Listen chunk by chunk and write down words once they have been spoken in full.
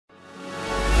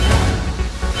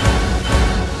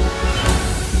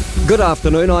Good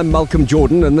afternoon, I'm Malcolm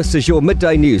Jordan and this is your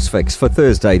Midday News Fix for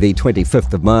Thursday the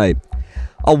 25th of May.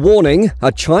 A warning,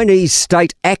 a Chinese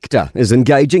state actor is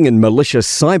engaging in malicious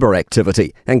cyber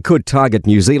activity and could target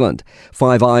New Zealand.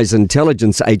 Five Eyes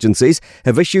intelligence agencies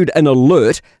have issued an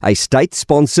alert a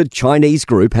state-sponsored Chinese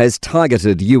group has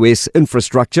targeted US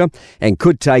infrastructure and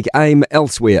could take aim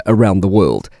elsewhere around the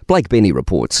world. Blake Benny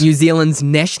reports. New Zealand's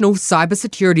National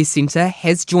Cybersecurity Centre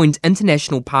has joined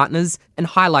international partners in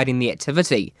highlighting the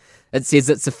activity. It says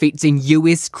it's affecting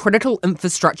US critical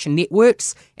infrastructure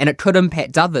networks and it could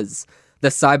impact others. The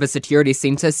Cybersecurity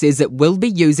Centre says it will be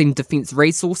using defence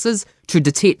resources to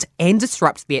detect and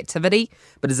disrupt the activity,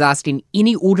 but is asking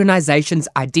any organisations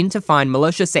identifying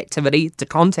malicious activity to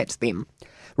contact them.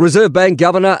 Reserve Bank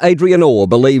Governor Adrian Orr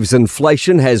believes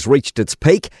inflation has reached its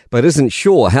peak, but isn't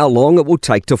sure how long it will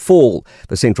take to fall.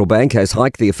 The central bank has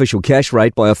hiked the official cash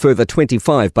rate by a further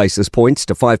 25 basis points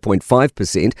to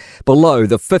 5.5%, below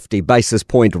the 50 basis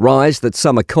point rise that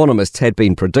some economists had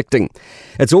been predicting.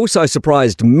 It's also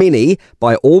surprised many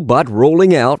by all but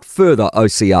ruling out further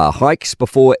OCR hikes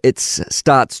before it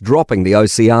starts dropping the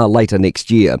OCR later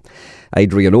next year.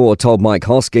 Adrian Orr told Mike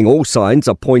Hosking all signs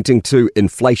are pointing to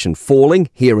inflation falling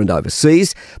here and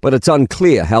overseas, but it's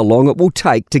unclear how long it will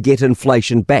take to get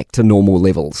inflation back to normal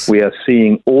levels. We are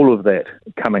seeing all of that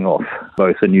coming off,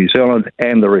 both in New Zealand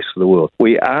and the rest of the world.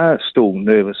 We are still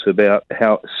nervous about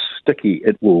how sticky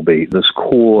it will be, this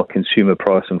core consumer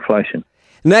price inflation.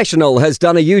 National has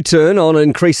done a U-turn on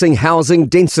increasing housing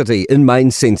density in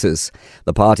main centres.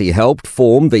 The party helped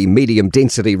form the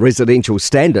medium-density residential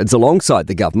standards alongside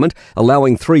the government,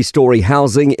 allowing three-storey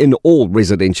housing in all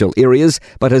residential areas,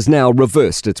 but has now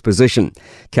reversed its position.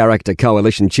 Character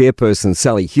Coalition chairperson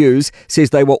Sally Hughes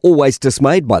says they were always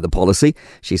dismayed by the policy.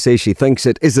 She says she thinks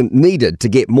it isn't needed to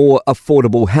get more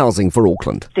affordable housing for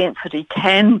Auckland. Density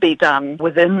can be done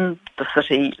within the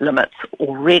city limits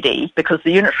already because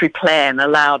the unitary plan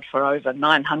allowed for over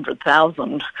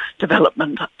 900,000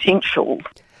 development potential.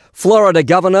 Florida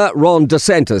Governor Ron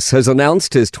DeSantis has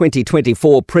announced his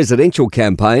 2024 presidential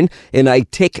campaign in a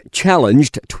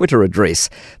tech-challenged Twitter address.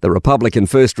 The Republican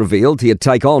first revealed he'd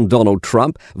take on Donald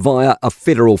Trump via a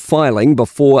federal filing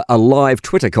before a live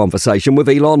Twitter conversation with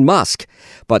Elon Musk.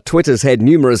 But Twitter's had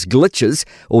numerous glitches,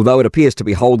 although it appears to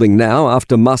be holding now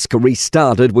after Musk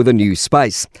restarted with a new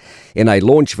space. In a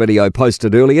launch video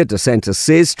posted earlier, DeSantis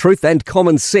says truth and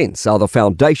common sense are the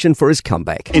foundation for his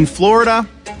comeback. In Florida,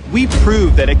 we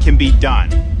proved that it can be done.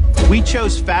 We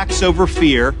chose facts over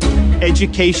fear,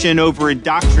 education over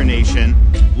indoctrination,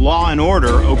 law and order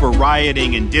over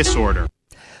rioting and disorder.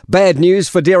 Bad news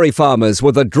for dairy farmers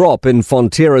with a drop in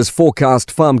Fonterra's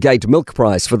forecast farmgate milk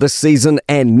price for this season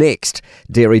and next.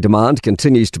 Dairy demand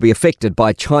continues to be affected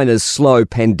by China's slow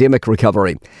pandemic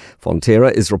recovery.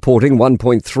 Fonterra is reporting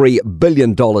 $1.3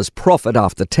 billion profit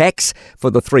after tax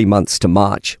for the 3 months to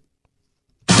March.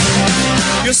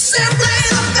 You're simply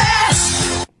the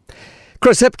best.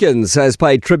 Chris Hipkins has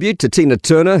paid tribute to Tina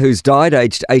Turner, who's died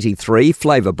aged 83.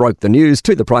 Flavour broke the news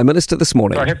to the Prime Minister this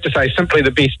morning. I have to say, Simply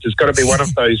the Best has got to be one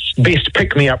of those best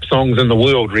pick-me-up songs in the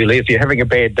world, really. If you're having a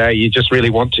bad day, you just really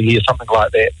want to hear something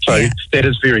like that. So that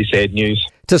is very sad news.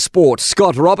 To sport,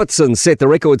 Scott Robertson set the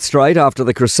record straight after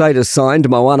the Crusaders signed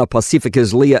Moana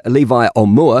Pacifica's Levi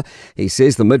Omua. He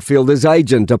says the midfielder's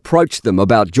agent approached them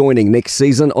about joining next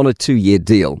season on a 2-year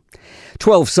deal.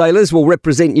 12 sailors will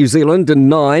represent New Zealand in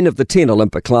 9 of the 10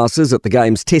 Olympic classes at the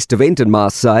Games Test event in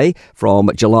Marseille from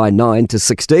July 9 to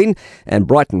 16, and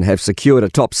Brighton have secured a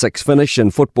top 6 finish in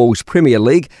football's Premier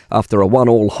League after a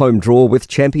 1-1 home draw with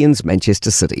champions Manchester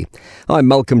City. I'm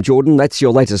Malcolm Jordan, that's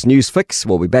your latest news fix.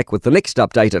 We'll be back with the next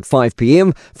update at 5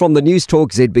 p.m. from the News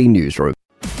Talk ZB Newsroom.